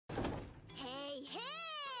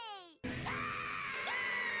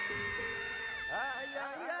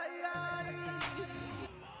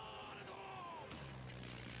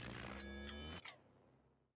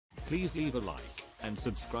Please leave a like and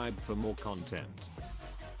subscribe for more content.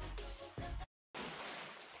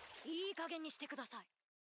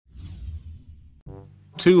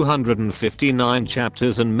 259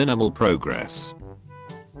 chapters and minimal progress.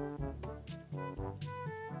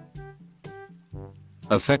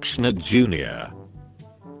 Affectionate Junior.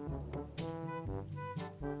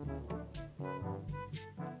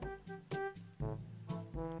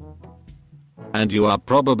 And you are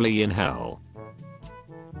probably in hell.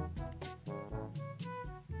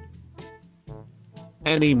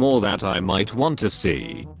 Any more that I might want to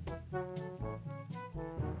see.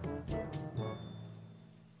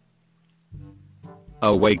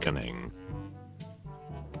 Awakening.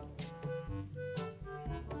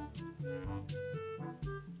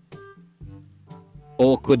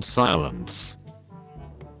 Awkward silence.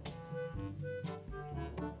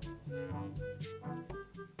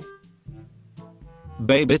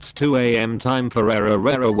 Babe, it's 2 AM time for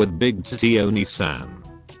error with Big Titioni-san.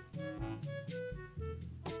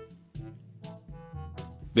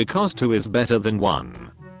 Because 2 is better than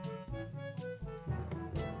 1.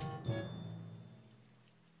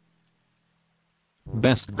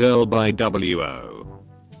 Best Girl by W.O.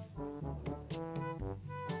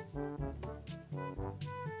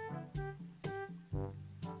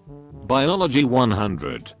 Biology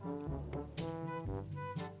 100.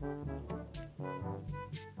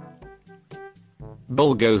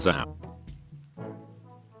 Bull goes up.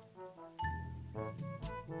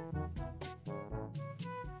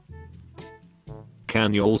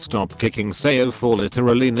 Can y'all stop kicking Sayo for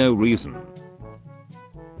literally no reason?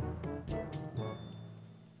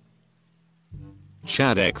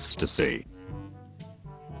 Chad ecstasy.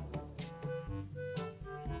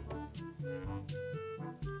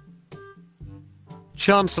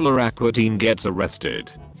 Chancellor Aquatine gets arrested.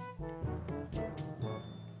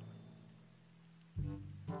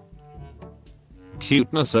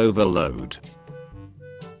 Cuteness overload.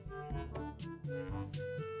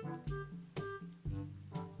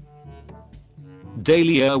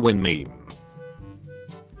 Daily Irwin meme.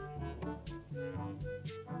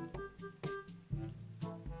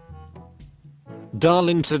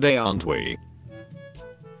 Darling, today aren't we?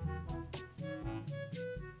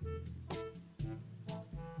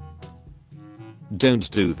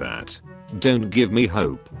 Don't do that. Don't give me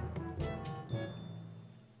hope.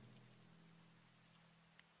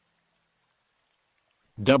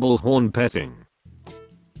 Double horn petting.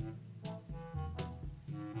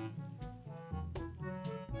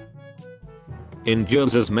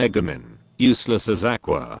 Endures as Megamin, useless as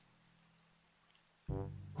Aqua.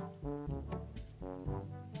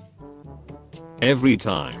 Every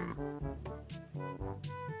time.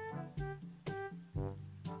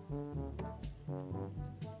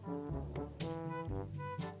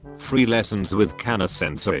 Free lessons with Kana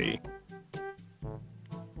Sensei.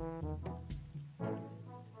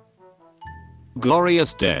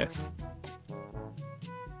 Glorious death.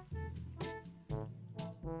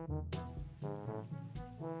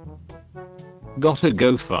 Gotta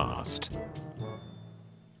go fast.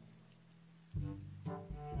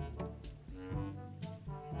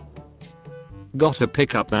 Gotta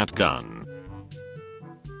pick up that gun.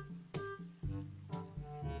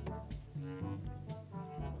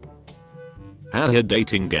 Had a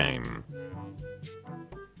dating game.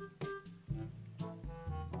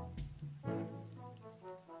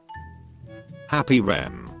 Happy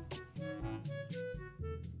Rem.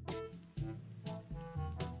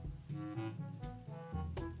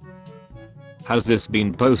 Has this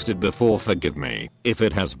been posted before? Forgive me if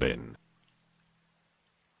it has been.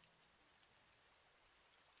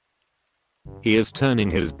 He is turning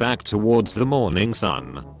his back towards the morning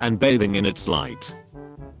sun and bathing in its light.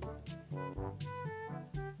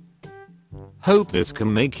 Hope this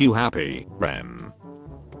can make you happy, Rem.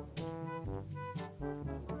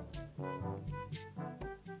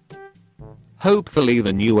 Hopefully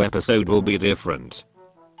the new episode will be different.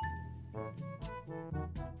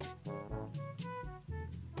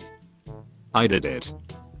 I did it.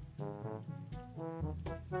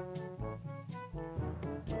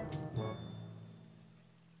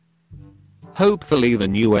 Hopefully the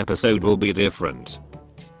new episode will be different.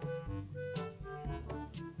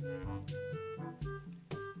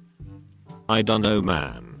 I don't know,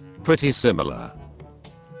 man. Pretty similar.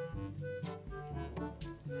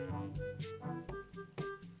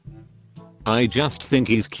 I just think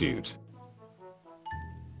he's cute.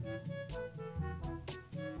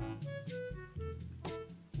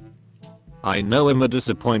 I know I'm a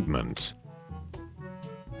disappointment.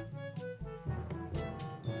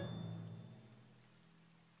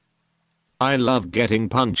 I love getting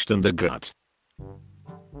punched in the gut.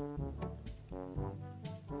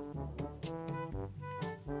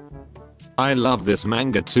 I love this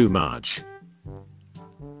manga too much.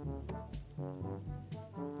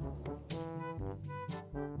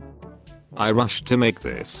 I rushed to make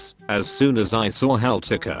this as soon as I saw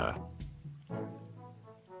Heltica.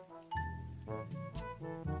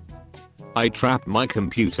 I trapped my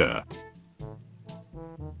computer.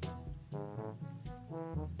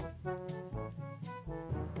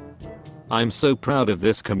 I'm so proud of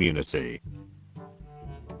this community.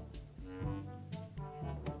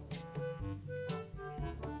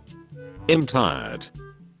 I'm tired.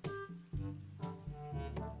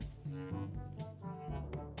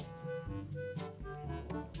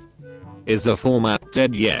 Is the format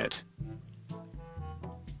dead yet?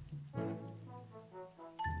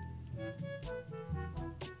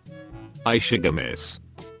 I miss.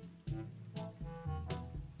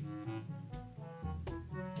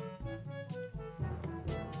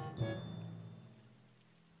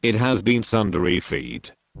 It has been sundry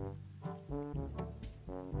feed.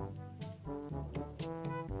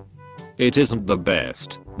 It isn't the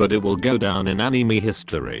best, but it will go down in anime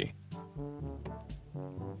history.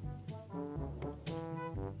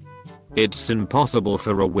 It's impossible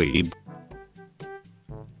for a weeb.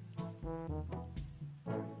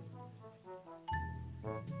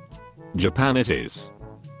 Japan it is.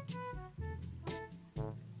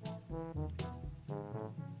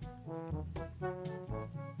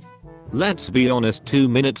 Let's be honest, 2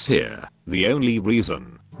 minutes here. The only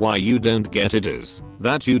reason why you don't get it is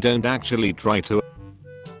that you don't actually try to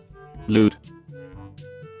loot.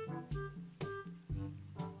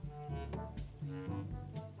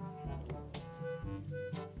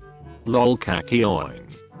 Lol kakioing.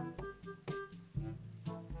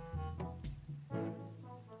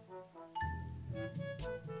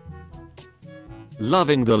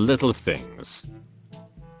 Loving the little things.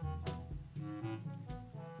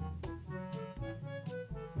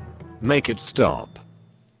 Make it stop.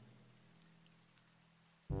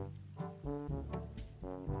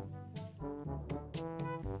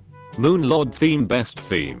 Moonlord theme, best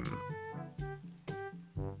theme.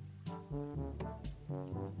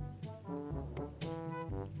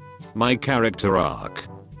 My character arc.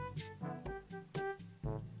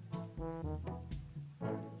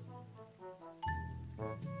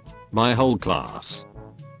 My whole class.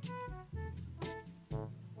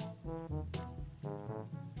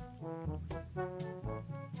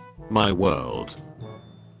 My world.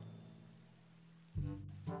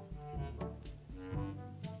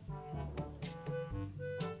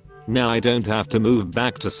 Now I don't have to move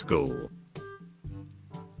back to school.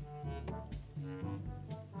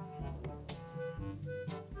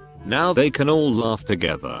 Now they can all laugh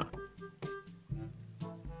together.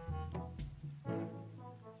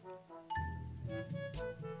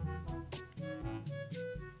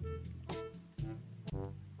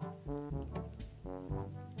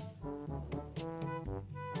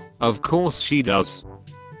 Of course she does.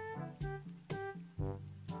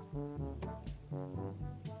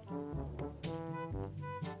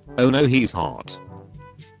 Oh no, he's hot.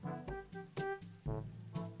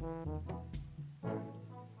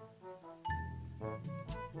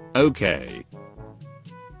 Okay.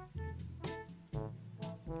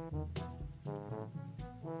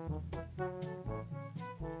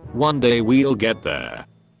 One day we'll get there.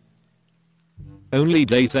 Only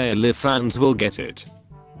Data Live fans will get it.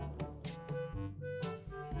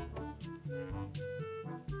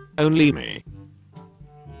 Only me.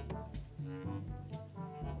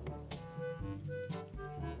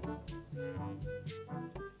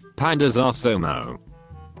 Pandas are so mo.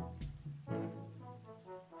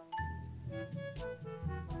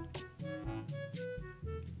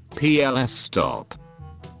 PLS stop.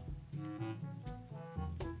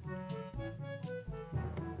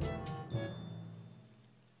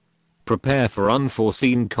 Prepare for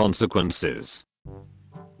unforeseen consequences.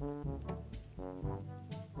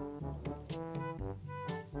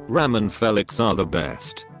 Ram and Felix are the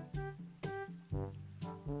best.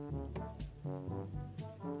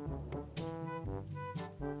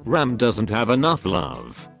 Ram doesn't have enough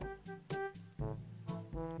love.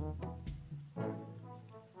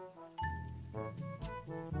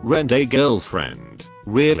 Rent a girlfriend,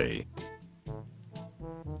 really?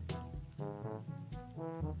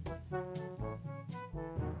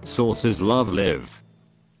 Sources love Liv.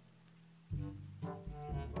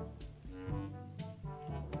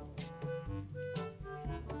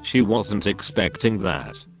 She wasn't expecting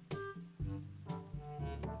that.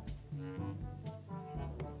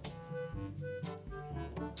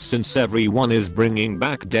 Since everyone is bringing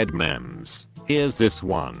back dead memes, here's this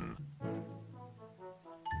one.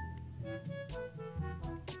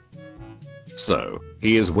 So,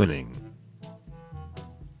 he is winning.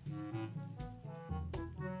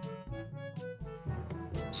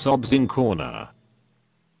 Sobs in corner.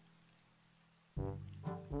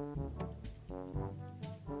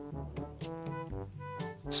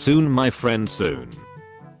 Soon my friend, soon.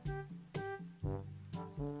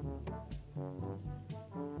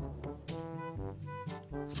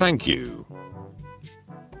 Thank you.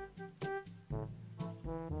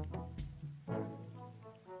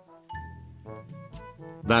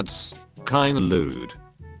 That's kinda lewd.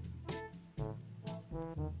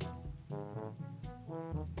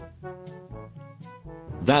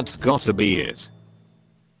 That's gotta be it.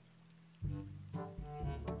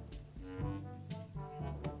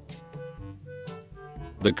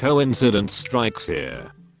 The coincidence strikes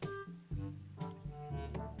here.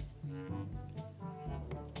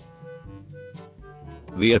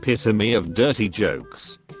 The epitome of dirty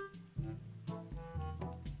jokes.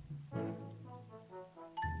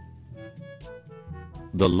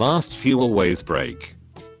 The last few always break.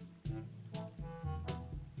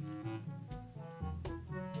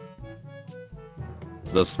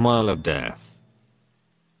 The smile of death.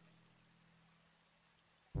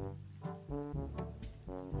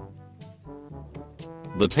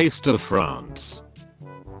 The taste of France.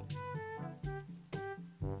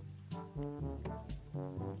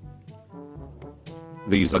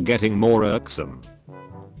 These are getting more irksome.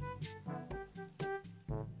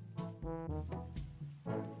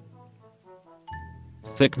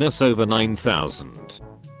 Thickness over 9,000.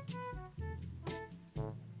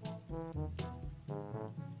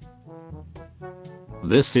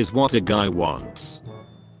 This is what a guy wants.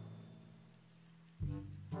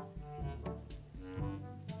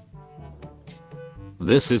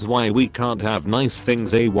 This is why we can't have nice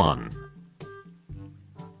things, A1.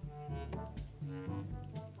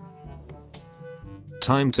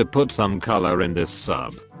 Time to put some color in this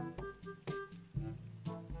sub.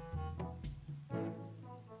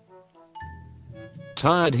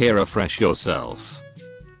 Tired? Here, refresh yourself.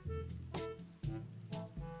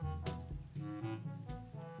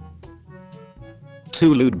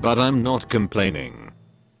 Too lewd, but I'm not complaining.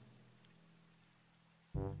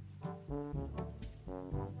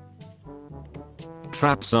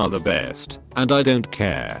 Traps are the best, and I don't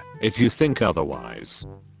care if you think otherwise.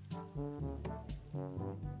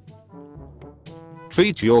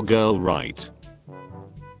 Treat your girl right.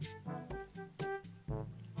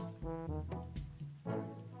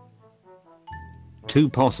 Two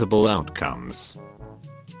possible outcomes.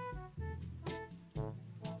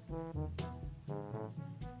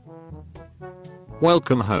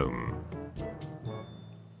 Welcome home.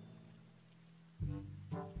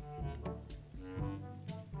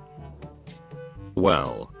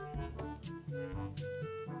 Well.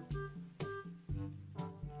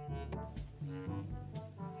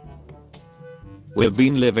 We've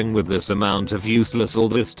been living with this amount of useless all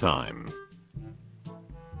this time.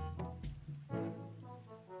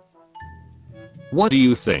 What do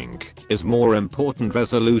you think is more important,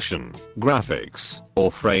 resolution, graphics,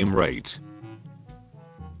 or frame rate?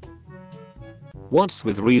 What's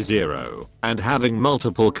with ReZero and having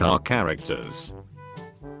multiple car characters?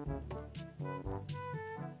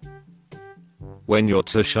 When you're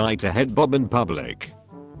too shy to head bob in public.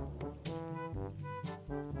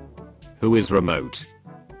 Who is remote?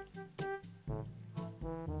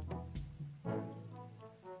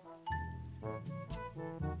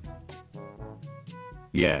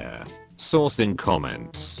 Yeah. Source in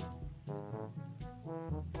comments.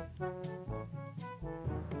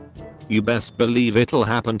 You best believe it'll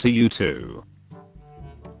happen to you too.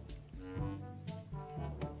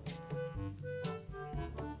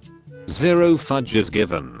 Zero fudge is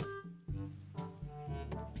given.